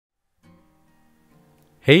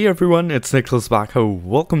Hey everyone, it's Nicholas Baco.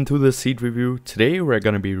 Welcome to the seed review. Today we're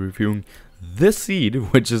going to be reviewing this seed,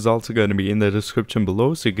 which is also going to be in the description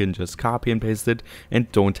below, so you can just copy and paste it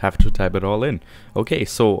and don't have to type it all in. Okay,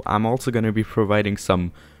 so I'm also going to be providing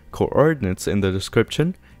some coordinates in the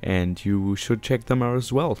description, and you should check them out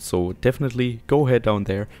as well. So definitely go ahead down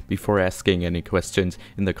there before asking any questions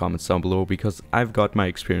in the comments down below, because I've got my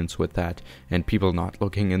experience with that and people not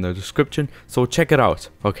looking in the description, so check it out.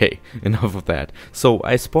 Okay, enough of that. So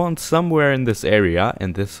I spawned somewhere in this area,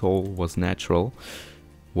 and this hole was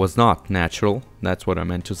not natural, that's what I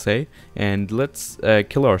meant to say. And let's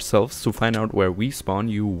kill ourselves to find out where we spawn.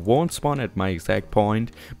 You won't spawn at my exact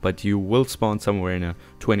point, but you will spawn somewhere in a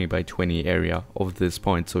 20 by 20 area of this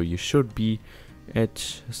point, so you should be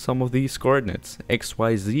at some of these coordinates: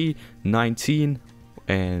 XYZ 19,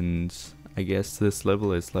 and I guess this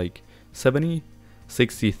level is like 70,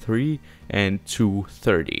 63 and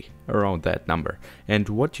 230, around that number. And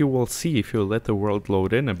what you will see if you let the world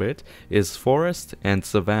load in a bit is forest and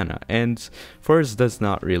savanna, and forest is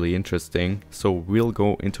not really interesting, so we'll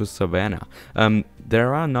go into savanna.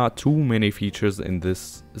 There are not too many features in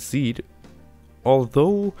this seed,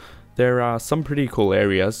 although there are some pretty cool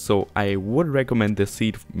areas, so I would recommend this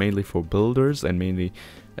seed mainly for builders and mainly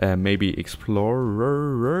maybe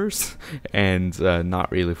explorers, and not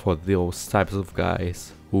really for those types of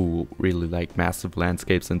guys who really like massive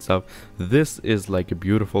landscapes and stuff. This is like a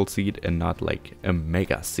beautiful seed and not like a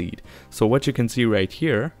mega seed. So what you can see right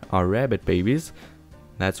here are rabbit babies.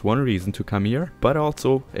 That's one reason to come here, but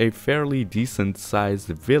also a fairly decent sized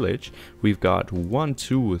village. We've got 1,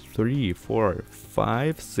 2, 3, 4,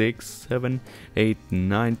 5, 6, 7, 8,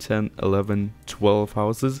 9, 10, 11, 12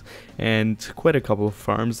 houses, and quite a couple of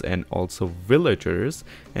farms and also villagers.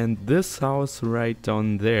 And this house right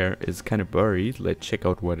down there is kind of buried. Let's check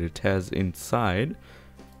out what it has inside.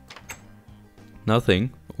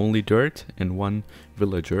 Nothing. Only dirt and one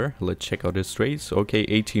villager. Let's check out his traits. Okay,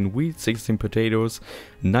 18 wheat, 16 potatoes,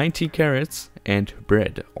 90 carrots, and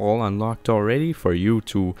bread. All unlocked already for you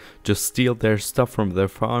to just steal their stuff from their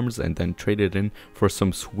farms and then trade it in for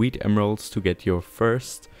some sweet emeralds to get your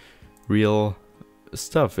first real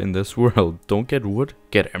stuff in this world. Don't get wood,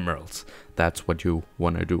 get emeralds. That's what you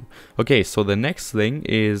want to do. Okay, so the next thing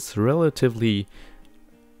is relatively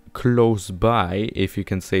close by, if you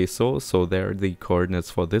can say so. So there are the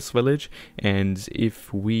coordinates for this village, and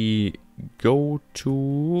if we go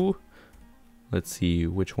to, let's see,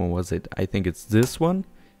 which one was it? I think it's this one.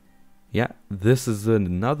 Yeah, this is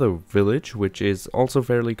another village which is also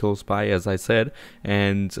fairly close by, as I said,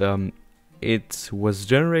 and it was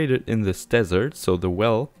generated in this desert. So the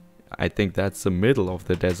well, I think that's the middle of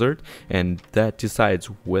the desert, and that decides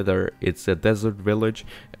whether it's a desert village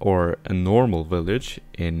or a normal village,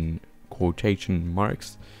 in quotation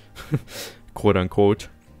marks, quote unquote.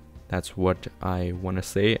 That's what I want to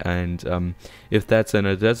say. And if that's in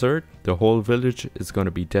a desert, the whole village is going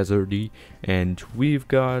to be deserty. And we've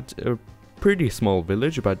got a pretty small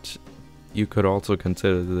village, but you could also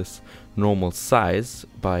consider this normal size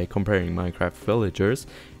by comparing Minecraft villagers.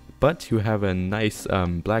 But you have a nice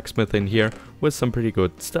blacksmith in here with some pretty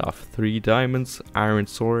good stuff. 3 diamonds, iron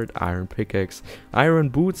sword, iron pickaxe, iron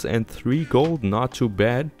boots, and 3 gold. Not too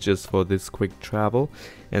bad, just for this quick travel.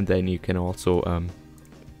 And then you can also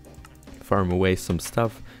farm away some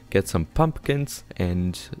stuff, get some pumpkins,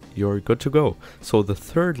 and you're good to go. So the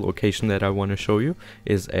third location that I want to show you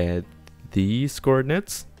is at these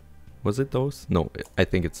coordinates. Was it those? No, I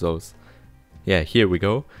think it's those. Yeah, here we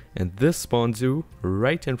go. And this spawns you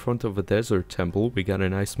right in front of a desert temple. We got a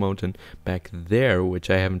nice mountain back there,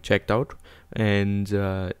 which I haven't checked out. And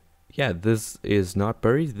yeah, this is not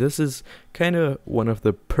buried. This is kind of one of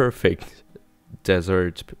the perfect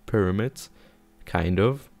desert pyramids. Kind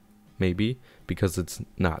of, maybe, because it's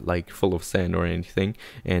not like full of sand or anything.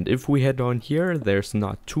 And if we head down here, there's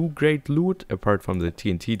not too great loot apart from the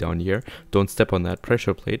TNT down here. Don't step on that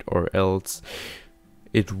pressure plate, or else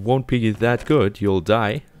it won't be that good. You'll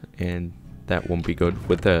die, and that won't be good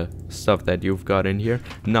with the stuff that you've got in here.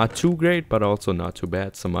 Not too great, but also not too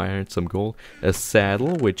bad. Some iron, some gold, a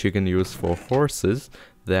saddle which you can use for horses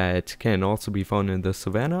that can also be found in the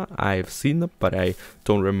savanna. I've seen them, but I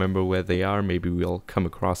don't remember where they are. Maybe we'll come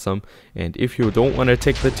across them. And if you don't want to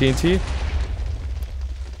take the TNT,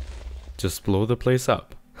 just blow the place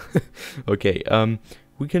up. Okay,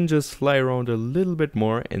 we can just fly around a little bit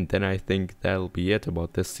more, and then I think that'll be it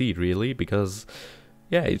about this seed, really, because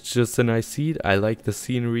yeah, it's just a nice seed. I like the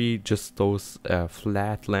scenery, just those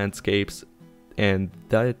flat landscapes, and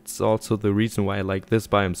that's also the reason why I like this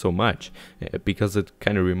biome so much, because it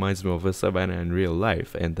kind of reminds me of a savanna in real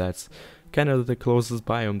life, and that's kind of the closest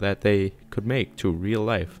biome that they could make to real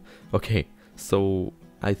life. Okay, so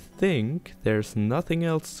I think there's nothing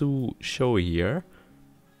else to show here.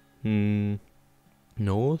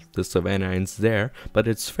 No, the savanna ends there, but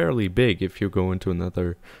it's fairly big if you go into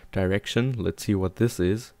another direction. Let's see what this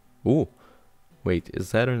is. Oh, wait,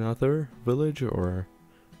 is that another village, or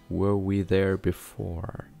were we there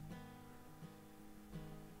before?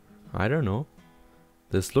 I don't know.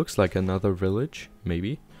 This looks like another village,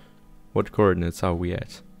 maybe. What coordinates are we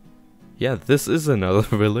at? Yeah, this is another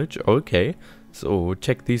village. Okay, so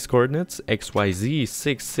check these coordinates: XYZ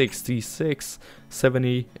 666,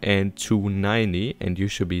 70, and 290, and you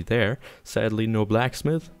should be there. Sadly, no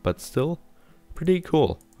blacksmith, but still pretty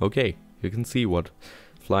cool. Okay, you can see what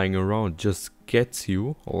flying around just gets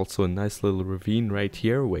you. Also a nice little ravine right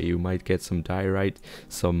here where you might get some diorite,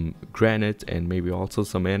 some granite, and maybe also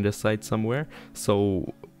some andesite somewhere.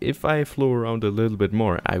 So if I flew around a little bit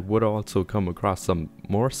more, I would also come across some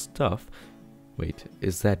more stuff. Wait,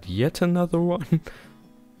 is that yet another one?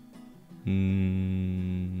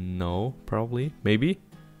 No, probably, maybe.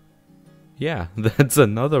 Yeah, that's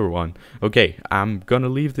another one. Okay, I'm gonna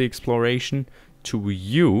leave the exploration to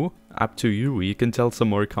you, up to you. You can tell some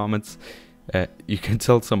more comments. You can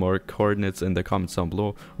tell some more coordinates in the comments down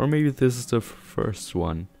below, or maybe this is the first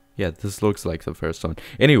one. Yeah, this looks like the first one.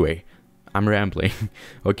 Anyway, I'm rambling.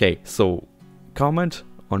 Okay, so comment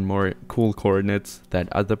on more cool coordinates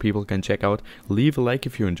that other people can check out. Leave a like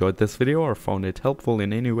if you enjoyed this video or found it helpful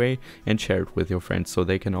in any way, and share it with your friends so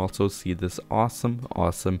they can also see this awesome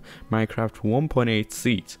Minecraft 1.8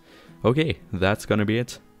 seed. Okay, that's gonna be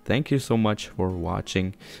it. Thank you so much for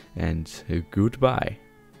watching, and goodbye.